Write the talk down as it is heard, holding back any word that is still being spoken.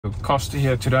Kosta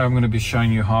here. Today I'm going to be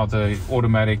showing you how the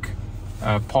automatic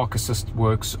park assist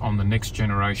works on the next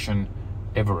generation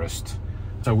Everest.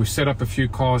 So we've set up a few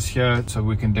cars here so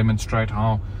we can demonstrate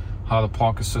how the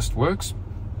park assist works.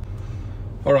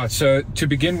 Alright, so to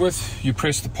begin with, you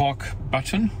press the park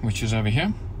button, which is over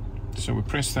here. So we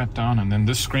press that down and then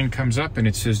this screen comes up and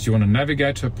it says, do you want to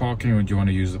navigate to parking or do you want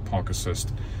to use the park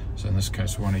assist? So in this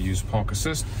case we want to use park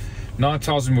assist. Now it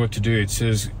tells me what to do. It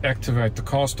says activate the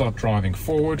car, start driving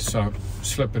forward. So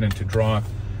slip it into drive,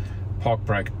 park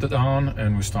brake down,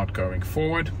 and we start going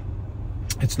forward.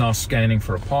 It's now scanning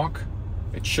for a park.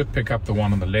 It should pick up the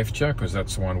one on the left here because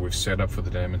that's the one we've set up for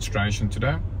the demonstration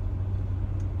today.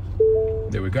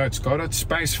 There we go, it's got it.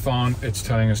 Space found. It's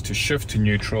telling us to shift to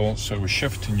neutral. So we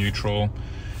shift to neutral,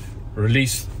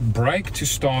 release brake to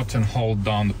start and hold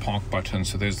down the park button.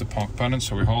 So there's the park button.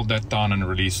 So we hold that down and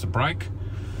release the brake.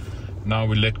 Now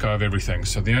we let go of everything.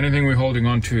 So the only thing we're holding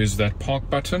on to is that park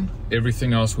button.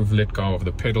 Everything else we've let go of.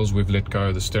 The pedals we've let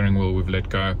go, the steering wheel we've let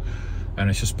go, and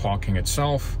it's just parking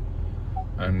itself.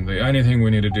 And the only thing we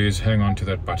need to do is hang on to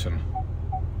that button.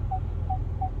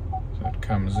 So it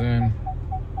comes in.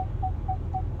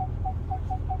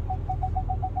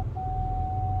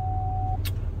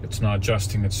 It's now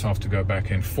adjusting itself to go back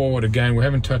and forward. Again, we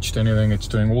haven't touched anything. It's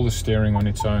doing all the steering on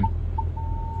its own.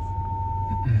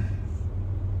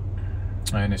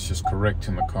 And it's just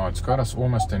correcting the car. It's got us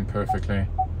almost in perfectly.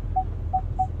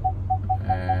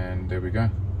 And there we go.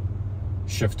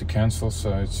 Shift to cancel,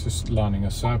 so it's just lining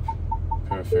us up.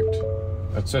 Perfect.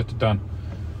 That's it, done.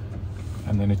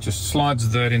 And then it just slides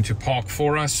that into park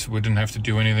for us. We didn't have to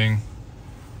do anything.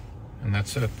 And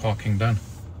that's it, parking done.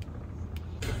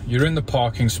 You're in the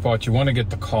parking spot, you want to get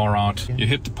the car out. You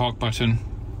hit the park button.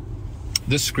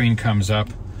 This screen comes up.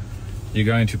 You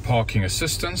go into parking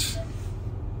assistance.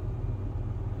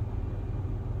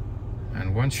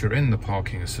 And once you're in the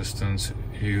parking assistance,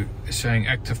 you're saying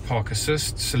active park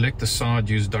assist, select the side,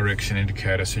 use direction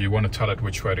indicator. So you want to tell it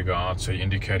which way to go out. So you're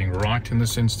indicating right in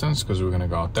this instance because we're going to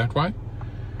go out that way.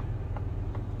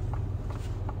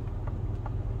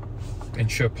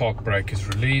 Ensure park brake is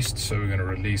released. So we're going to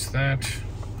release that.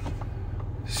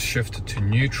 Shift it to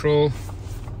neutral.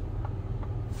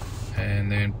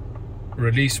 And then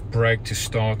release brake to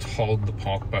start, hold the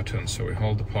park button. So we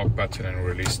hold the park button and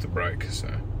release the brake. So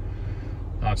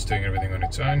now it's doing everything on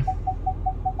its own.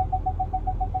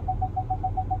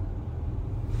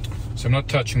 So I'm not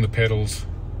touching the pedals,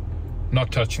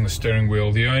 not touching the steering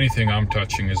wheel. The only thing I'm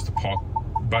touching is the park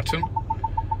button.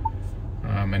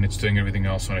 And it's doing everything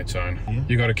else on its own. Yeah.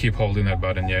 You got to keep holding that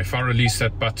button. Yeah, if I release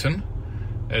that button,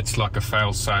 it's like a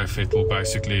fail safe. It will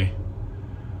basically...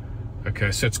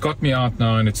 Okay, so it's got me out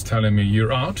now and it's telling me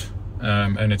you're out.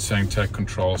 And it's saying take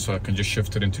control. So I can just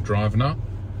shift it into drive now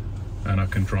and I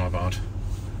can drive out.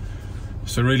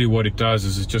 So really what it does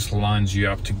is it just lines you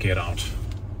up to get out.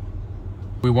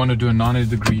 We want to do a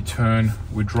 90-degree turn.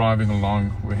 We're driving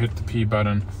along. We hit the P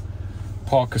button.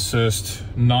 Park assist,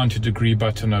 90-degree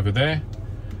button over there.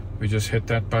 We just hit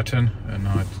that button and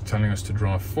now it's telling us to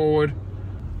drive forward.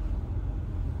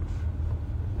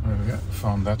 There we go,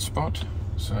 found that spot.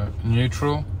 So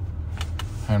neutral,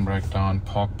 handbrake down,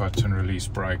 park button, release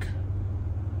brake.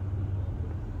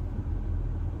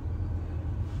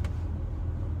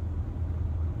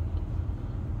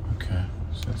 Okay,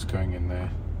 so it's going in there.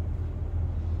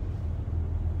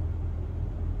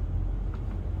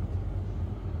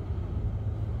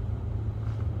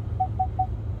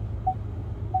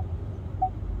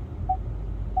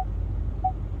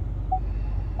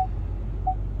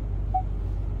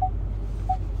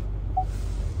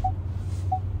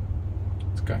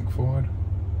 It's going forward.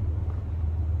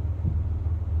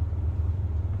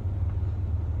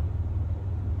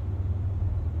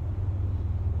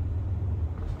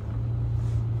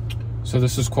 So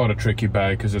this is quite a tricky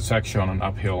bay because it's actually on an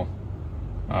uphill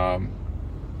and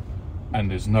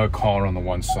there's no car on the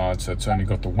one side, so it's only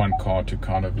got the one car to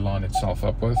kind of line itself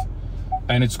up with,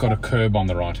 and it's got a curb on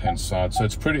the right hand side, so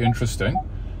it's pretty interesting.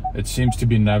 It seems to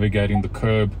be navigating the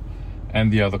curb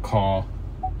and the other car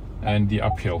and the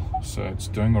uphill, so it's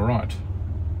doing all right.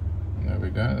 And there we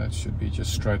go, that should be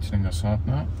just straightening us out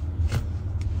now.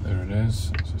 There it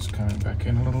is, it's just coming back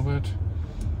in a little bit.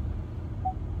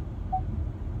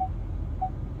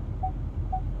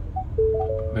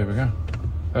 There we go.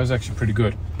 That was actually pretty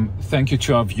good. Thank you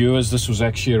to our viewers. This was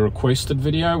actually a requested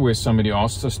video where somebody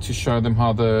asked us to show them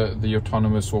how the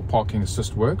autonomous or parking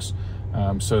assist works.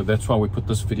 So that's why we put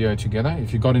this video together.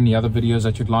 If you've got any other videos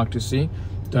that you'd like to see,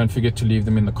 don't forget to leave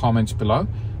them in the comments below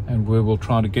and we will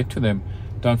try to get to them.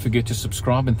 Don't forget to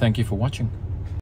subscribe and thank you for watching.